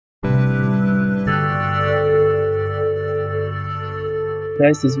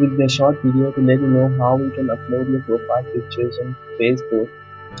Guys, this will be a short video to let you know how you can upload your profile pictures on Facebook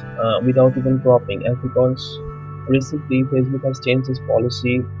without even cropping, and because recently Facebook has changed its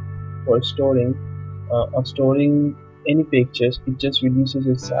policy for storing any pictures. It just reduces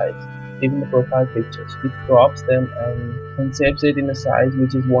its size. Even the profile pictures, it crops them and saves it in a size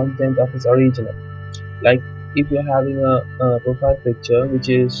which is 1/10 of its original. Like if you're having a profile picture which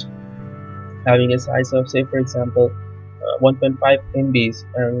is having a size of, say for example, 1.5 MBs,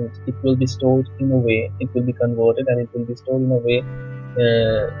 and it will be stored in a way, it will be converted and it will be stored in a way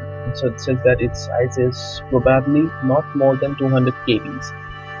such that its size is probably not more than 200 KBs.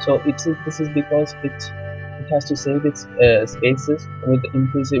 So this is because it has to save its spaces with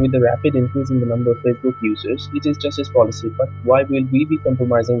the rapid increase in the number of Facebook users. It is just its policy, but why will we be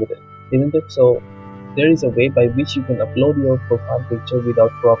compromising with it, isn't it? So there is a way by which you can upload your profile picture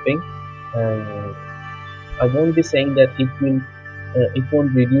without cropping, and I won't be saying that it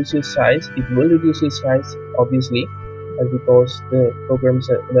won't reduce its size. It will reduce its size, obviously, because the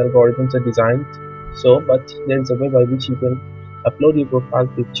algorithms are designed so. But there is a way by which you can upload your profile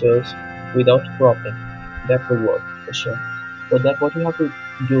pictures without cropping. That will work for sure. For that, what you have to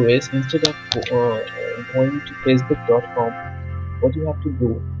do is, instead of going to facebook.com, what you have to do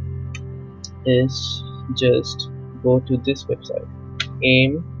is just go to this website,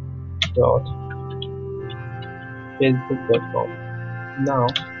 aim.facebook.com. Now,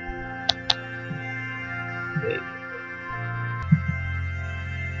 wait,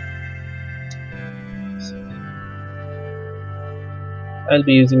 I'll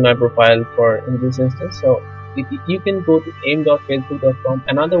be using my profile for in this instance. So you can go to aim.facebook.com.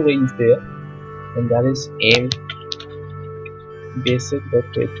 Another way is there, and that is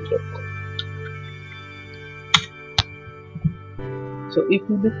aimbasic.facebook.com. So if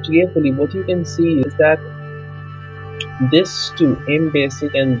you look carefully, what you can see is that this two,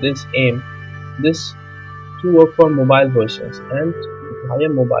 aimbasic and this aim, this two work for mobile versions. And via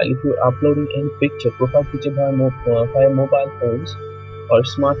mobile, if you're uploading any picture, profile picture via mobile phones or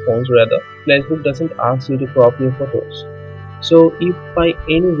smartphones rather, Facebook doesn't ask you to crop your photos. So if by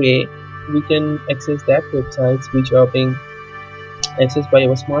any way we can access that websites which are being accessed by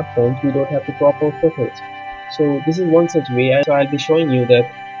our smartphones, we don't have to crop our photos. So this is one such way. So I'll be showing you that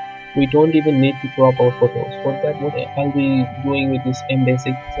we don't even need to crop our photos. For that, what I'll be doing with this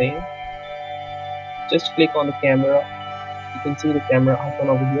aimbasic thing, just click on the camera. You can see the camera icon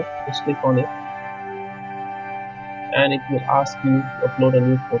over here. Just click on it and it will ask you to upload a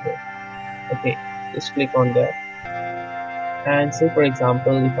new photo. Okay, just click on that, and say for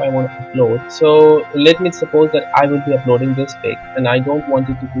example, if I want to upload, so let me suppose that I will be uploading this pic and I don't want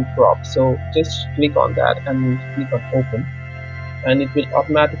it to be cropped. So just click on that and click on open, and it will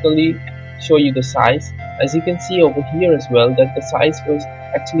automatically show you the size. As you can see over here as well, that the size was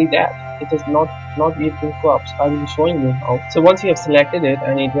actually that. It is not yet been cropped. I will be showing you how. So once you have selected it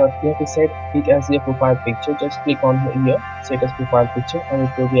and you have to set it as your profile picture, just click on here, set as profile picture, and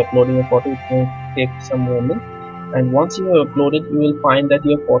it will be uploading a photo. It will take some moment, and once you have uploaded, you will find that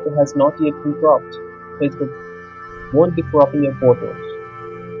your photo has not yet been cropped. Facebook won't be cropping your photos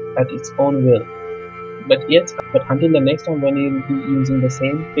at its own will. But until the next time when you will be using the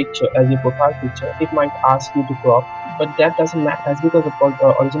same picture as your profile picture, it might ask you to crop, but that doesn't matter, as because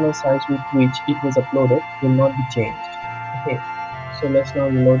the original size with which it was uploaded will not be changed. Okay, so let's now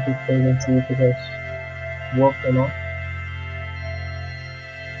reload this page and see if it has worked or not.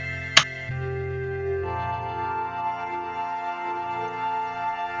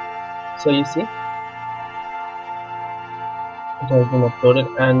 So you see, it has been uploaded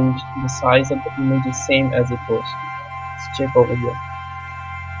and the size of the image is same as it was. Let's check over here.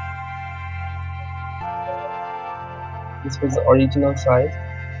 This was the original size,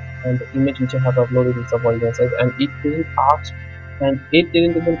 and the image which I have uploaded is the original size, and it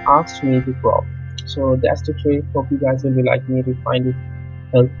didn't even ask me to crop. So that's the trick. Hope you guys will be liking it, you find it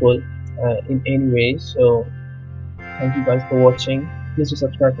helpful in any way. So thank you guys for watching. Please do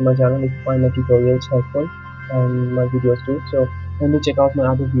subscribe to my channel if you find my tutorials helpful and my videos too. So and do check out my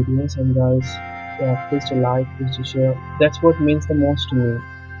other videos, and guys, yeah, please to like, please to share. That's what means the most to me.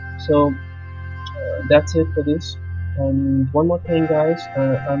 So that's it for this. And one more thing, guys,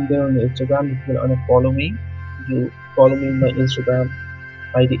 I'm there on Instagram. If you want to follow me, you follow me. My Instagram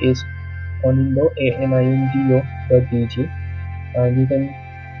ID is anindo, ANINDO.dg, and you can,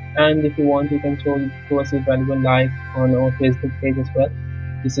 and if you want, you can throw us a valuable like on our Facebook page as well.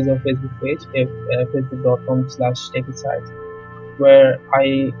 This is our Facebook page, facebook.com/techinsights, where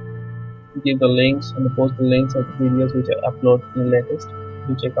I give the links and post the links of the videos which I upload in the latest.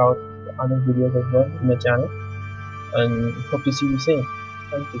 Do check out the other videos as well in my channel, and hope to see you soon.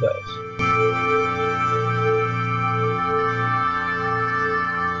 Thank you guys.